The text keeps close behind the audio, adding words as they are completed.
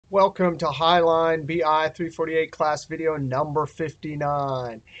Welcome to Highline BI 348 class video number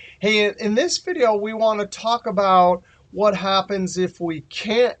 59. Hey, in this video, we want to talk about what happens if we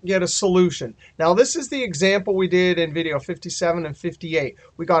can't get a solution. Now, this is the example we did in video 57 and 58.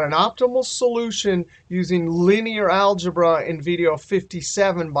 We got an optimal solution using linear algebra in video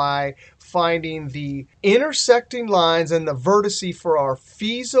 57 by finding the intersecting lines and the vertices for our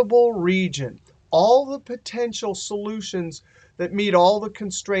feasible region. All the potential solutions that meet all the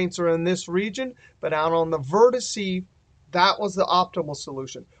constraints are in this region, but out on the vertices, that was the optimal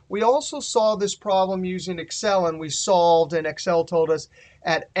solution. We also saw this problem using Excel, and we solved, and Excel told us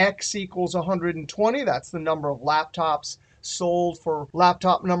at x equals 120, that's the number of laptops sold for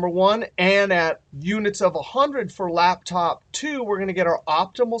laptop number 1, and at units of 100 for laptop 2, we're going to get our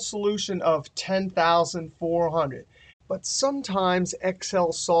optimal solution of 10,400. But sometimes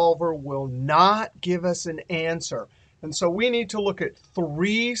Excel solver will not give us an answer. And so we need to look at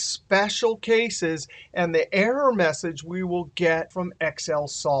 3 special cases and the error message we will get from Excel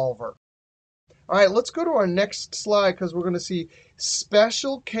solver. All right, let's go to our next slide because we're going to see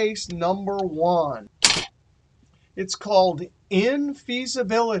special case number 1. It's called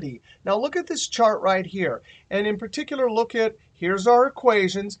infeasibility. Now look at this chart right here. And in particular, look at, here's our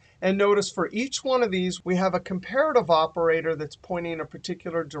equations. And notice for each one of these, we have a comparative operator that's pointing in a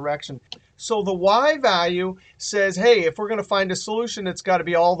particular direction. So the y value says, hey, if we're going to find a solution, it's got to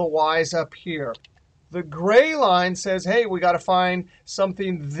be all the y's up here. The gray line says, hey, we got to find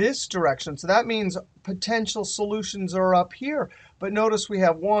something this direction. So that means potential solutions are up here. But notice we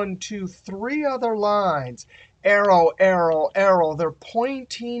have 1, 2, 3 other lines. Arrow, arrow, arrow. They're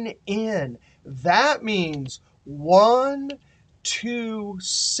pointing in. That means 1, 2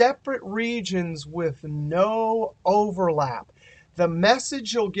 separate regions with no overlap. The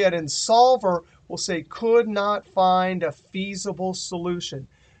message you'll get in solver will say, could not find a feasible solution.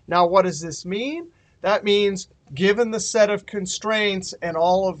 Now, what does this mean? That means given the set of constraints and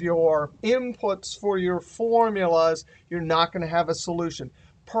all of your inputs for your formulas, you're not going to have a solution.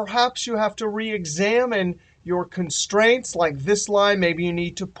 Perhaps you have to re-examine your constraints, like this line. Maybe you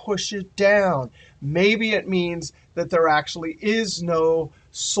need to push it down. Maybe it means that there actually is no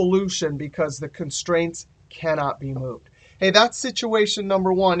solution because the constraints cannot be moved. Hey, that's situation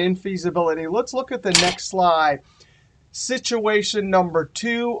number 1, infeasibility. Let's look at the next slide. Situation number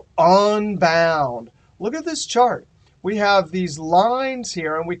 2, unbound. Look at this chart. We have these lines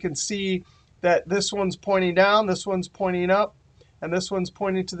here, and we can see that this one's pointing down, this one's pointing up, and this one's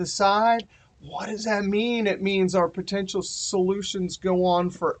pointing to the side. What does that mean? It means our potential solutions go on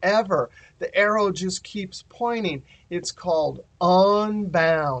forever. The arrow just keeps pointing. It's called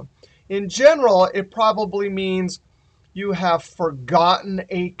unbound. In general, it probably means you have forgotten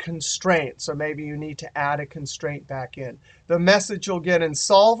a constraint. So maybe you need to add a constraint back in. The message you'll get in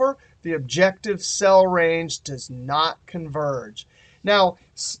solver, the objective cell range does not converge. Now,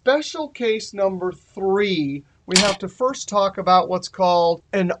 special case number 3, we have to first talk about what's called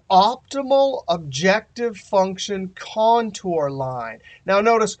an optimal objective function contour line. Now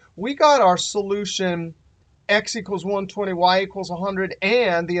notice, we got our solution x equals 120, y equals 100,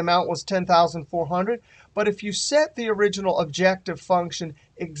 and the amount was 10,400. But if you set the original objective function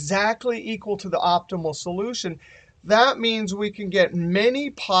exactly equal to the optimal solution, that means we can get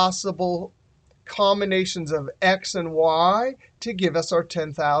many possible combinations of x and y to give us our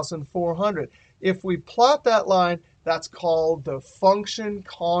 10,400. If we plot that line, that's called the function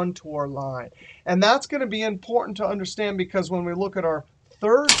contour line. And that's going to be important to understand because when we look at our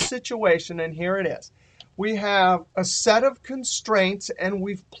third situation, and here it is, we have a set of constraints, and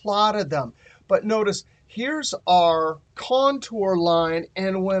we've plotted them. But notice, here's our contour line,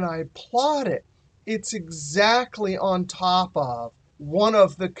 and when I plot it, it's exactly on top of one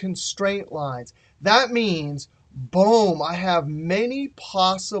of the constraint lines. That means, boom, I have many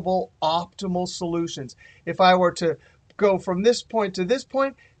possible optimal solutions. If I were to go from this point to this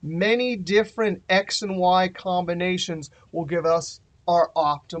point, many different x and y combinations will give us our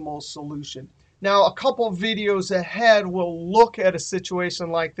optimal solution. Now, a couple of videos ahead, we'll look at a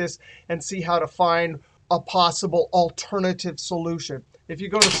situation like this and see how to find a possible alternative solution. If you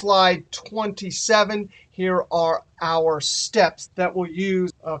go to slide 27, here are our steps that we'll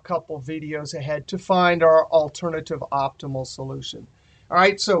use a couple videos ahead to find our alternative optimal solution. All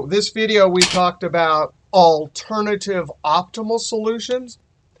right, so this video, we talked about alternative optimal solutions.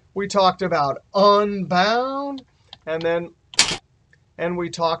 We talked about unbound, and we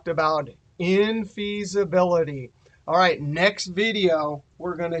talked about infeasibility. All right, next video,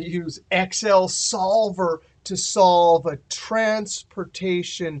 we're going to use Excel solver to solve a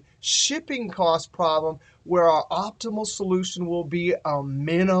transportation shipping cost problem where our optimal solution will be a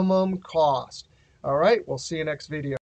minimum cost. All right, we'll see you next video.